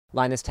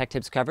Linus Tech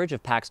Tips coverage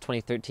of PAX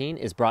 2013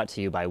 is brought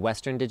to you by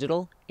Western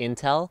Digital,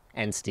 Intel,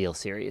 and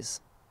SteelSeries.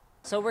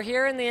 So we're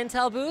here in the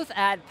Intel booth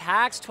at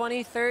PAX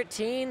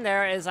 2013.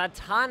 There is a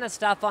ton of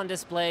stuff on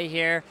display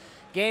here.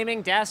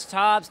 Gaming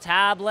desktops,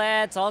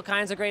 tablets, all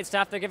kinds of great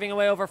stuff. They're giving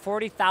away over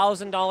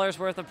 $40,000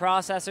 worth of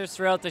processors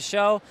throughout the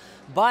show.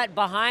 But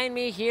behind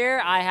me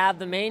here, I have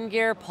the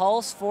Maingear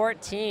Pulse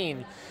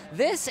 14.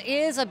 This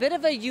is a bit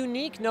of a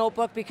unique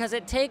notebook because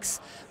it takes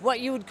what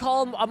you would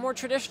call a more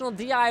traditional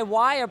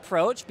DIY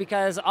approach,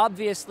 because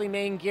obviously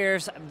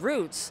Maingear's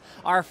roots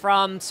are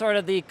from sort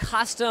of the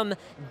custom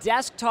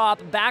desktop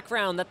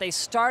background that they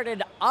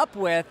started up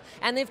with,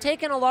 and they've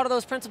taken a lot of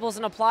those principles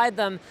and applied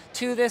them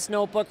to this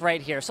notebook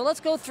right here. So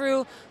let's go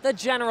through the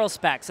general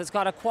specs. It's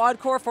got a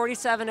quad-core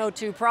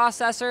 4702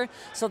 processor,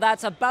 so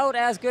that's about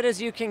as good as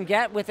you can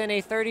get within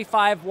a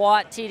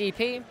 35-watt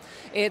TDP.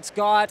 It's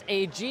got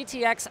a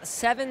GTX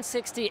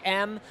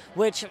 760M,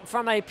 which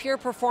from a pure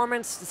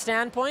performance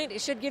standpoint,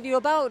 it should give you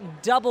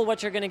about double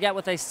what you're going to get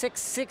with a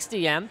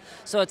 660M,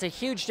 so it's a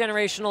huge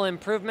generational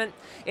improvement.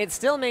 It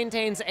still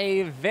maintains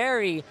a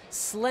very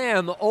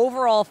slim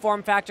overall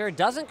form factor,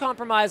 doesn't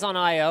compromise on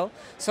I/O.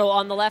 So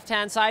on the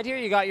left-hand side here,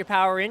 you got your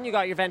power in, you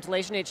got your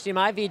ventilation, HDMI,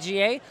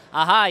 VGA.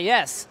 Aha,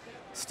 yes.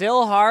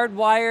 Still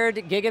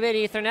hardwired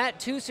gigabit Ethernet,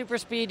 2 super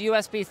speed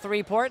USB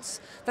 3 ports.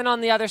 Then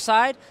on the other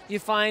side, you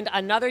find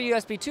another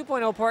USB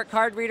 2.0 port,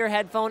 card reader,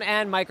 headphone,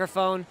 and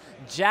microphone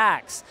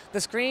jacks.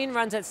 The screen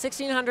runs at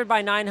 1600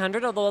 by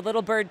 900, although a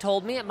little bird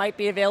told me it might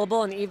be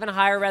available in even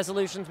higher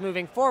resolutions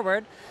moving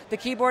forward. The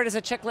keyboard is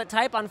a chiclet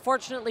type,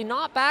 unfortunately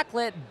not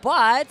backlit,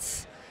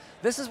 but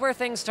this is where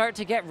things start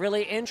to get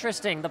really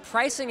interesting. The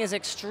pricing is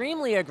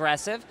extremely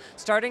aggressive,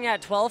 starting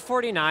at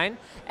 $1249,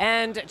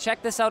 and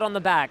check this out on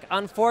the back.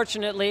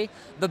 Unfortunately,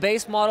 the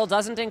base model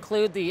doesn't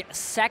include the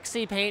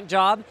sexy paint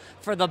job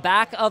for the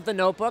back of the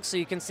notebook, so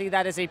you can see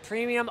that is a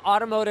premium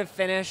automotive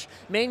finish.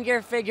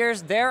 Maingear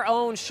figures their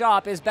own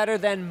shop is better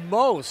than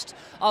most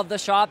of the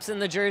shops in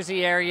the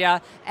Jersey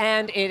area,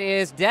 and it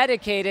is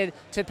dedicated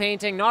to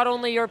painting not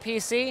only your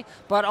PC,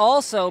 but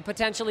also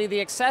potentially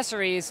the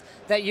accessories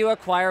that you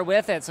acquire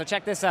with it. So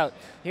check this out.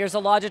 Here's a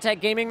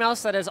Logitech gaming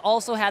mouse that has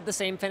also had the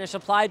same finish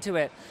applied to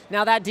it.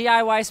 Now that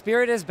DIY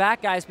spirit is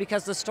back, guys,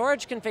 because the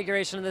storage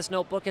configuration of this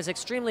notebook is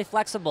extremely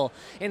flexible.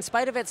 In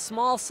spite of its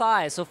small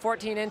size, so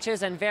 14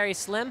 inches and very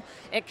slim,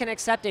 it can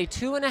accept a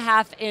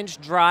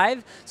 2.5-inch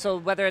drive, so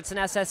whether it's an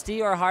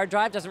SSD or a hard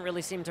drive doesn't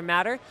really seem to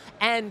matter,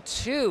 and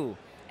 2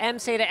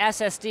 SATA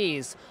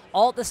SSDs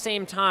all at the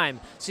same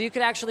time. So you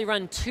could actually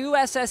run 2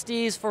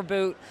 SSDs for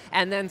boot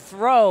and then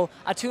throw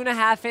a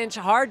 2.5-inch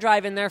hard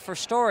drive in there for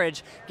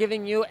storage,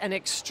 giving you an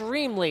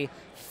extremely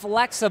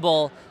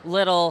flexible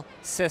little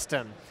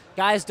system.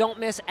 Guys, don't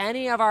miss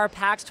any of our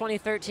PAX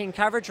 2013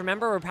 coverage.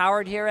 Remember, we're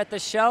powered here at the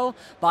show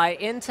by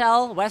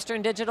Intel,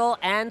 Western Digital,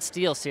 and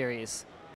SteelSeries.